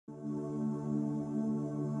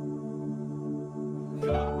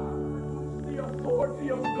God, the authority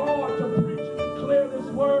of God to preach and declare this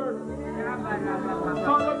word.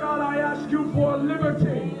 Father God, I ask you for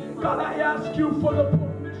liberty. God, I ask you for the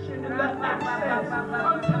permission and the access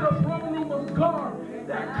unto the throne room of God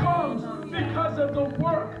that comes because of the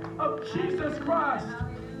work of Jesus Christ.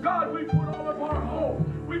 God, we put all of our hope,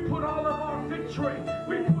 we put all of our victory,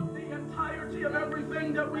 we put the entirety of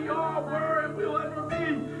everything that we are, were, and will ever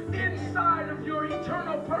be inside of your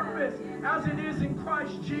eternal purpose as it is in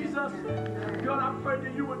Christ Jesus. God, I pray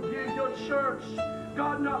that you would give your church,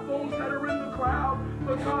 God, not those that are in the crowd,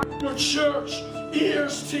 but God, your church,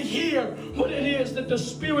 ears to hear what it is that the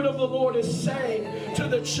Spirit of the Lord is saying to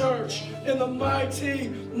the church in the mighty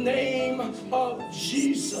name of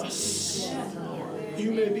Jesus.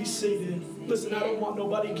 You may be seated. Listen, I don't want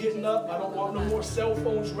nobody getting up. I don't want no more cell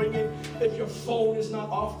phones ringing. If your phone is not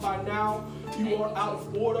off by now, you are out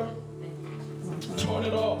of order. Turn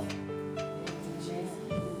it off.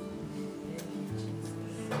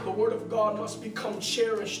 The Word of God must become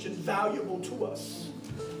cherished and valuable to us.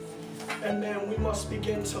 And then we must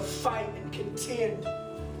begin to fight and contend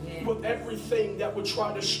with everything that would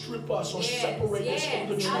try to strip us or separate us from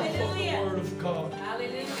the truth of the Word of God.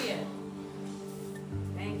 Hallelujah.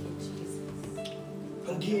 Thank you, Jesus.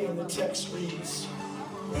 Again, the text reads,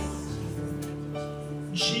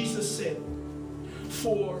 Jesus said,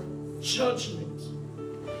 for judgment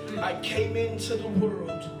I came into the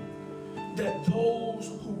world, that those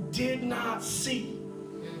who did not see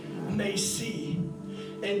may see,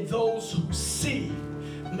 and those who see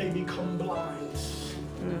may become blind.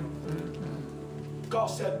 God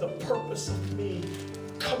said the purpose of me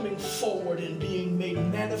coming forward and being made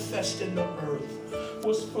manifest in the earth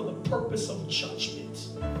was for the purpose of judgment.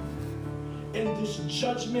 And this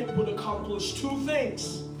judgment would accomplish two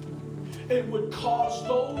things. It would cause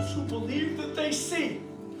those who believe that they see,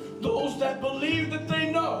 those that believe that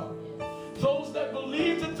they know, those that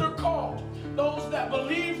believe that they're called, those that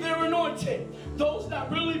believe they're anointed, those that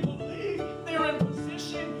really believe they're in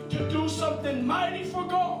position to do something mighty for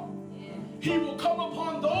God. He will come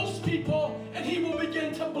upon those people and he will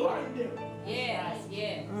begin to blind them. Yes,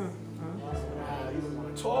 yes. You don't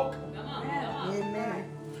want to talk? Come on, come on. Amen.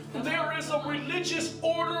 There is a religious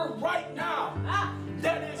order right now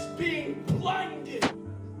that is being blinded.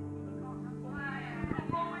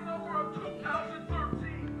 Rolling over of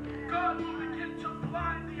 2013, God will begin to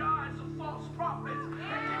blind the eyes of false prophets. And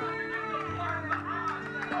he will begin to blind the eyes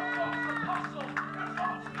of false apostles and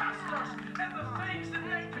false pastors. And the things that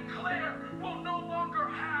they declare will no longer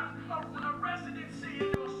have a residency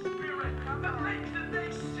in your spirit. The things that they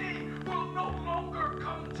see will no longer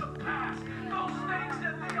come to pass. Those things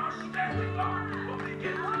that they are standing on will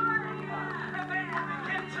begin to crumble, and they will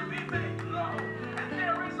begin to be made low. And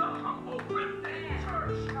there is a humble remnant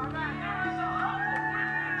church. There is a humble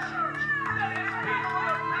remnant church that has been on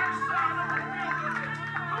the backside of the wilderness,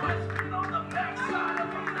 who has been on the backside of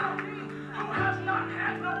the mountain, who has not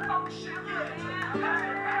had no unction yet,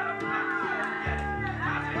 hasn't had a platform yet,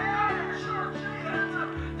 hasn't had a church yet,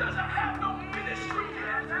 doesn't have no ministry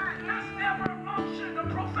yet, has never unctioned a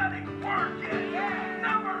prophetic word yet,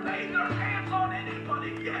 never laid their hands on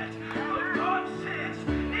anybody yet. But God says,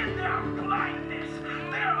 in their blindness,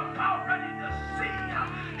 they're about ready to see.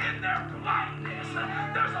 In their blindness,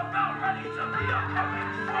 there's about ready to be a coming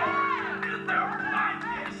forward. In their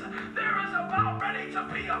blindness, there is about ready to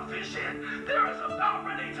be a vision. There is about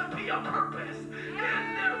ready to be a purpose. In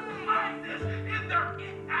their blindness, in their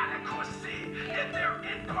inadequacy, in their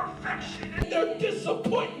imperfection, in their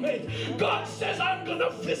disappointment, God says, I'm going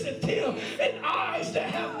to visit them. And eyes that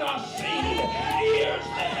have not seen, ears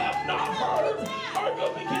that have not heard, are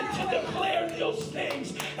going to begin to declare those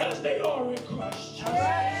things as they are in Christ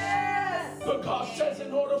Jesus. But God says,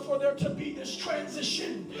 in order for there to be this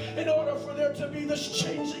transition, in order for there to be this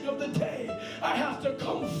changing of the day, I have to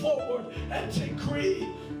come forward and decree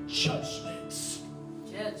judgments.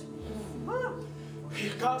 Judgment.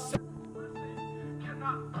 God says,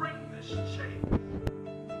 cannot bring this change.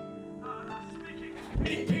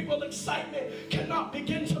 Speaking people excitement cannot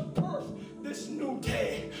begin to birth this new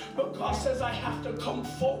day. But God says, I have to come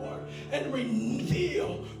forward and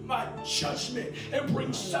reveal my judgment and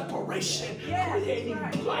bring separation, creating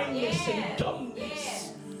blindness and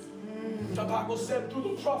dumbness. The Bible said through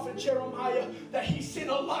the prophet Jeromy that he sent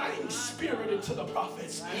a lying spirit into the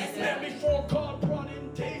prophets. And before God brought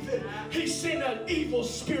in David, he sent an evil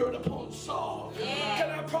spirit upon Saul. Can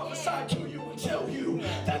I prophesy to you and tell you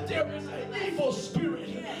that there is an evil spirit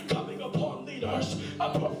coming upon leaders,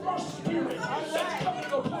 a perverse spirit that's coming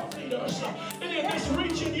upon leaders. And in this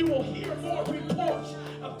region you will hear more reports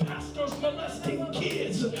of pastors molesting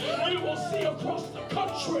kids. You will see across the country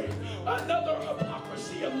ministry. Another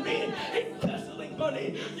hypocrisy of men embezzling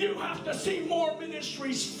money. You have to see more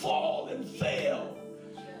ministries fall and fail.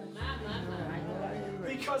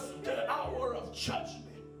 Because the hour of judgment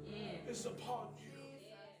is upon you.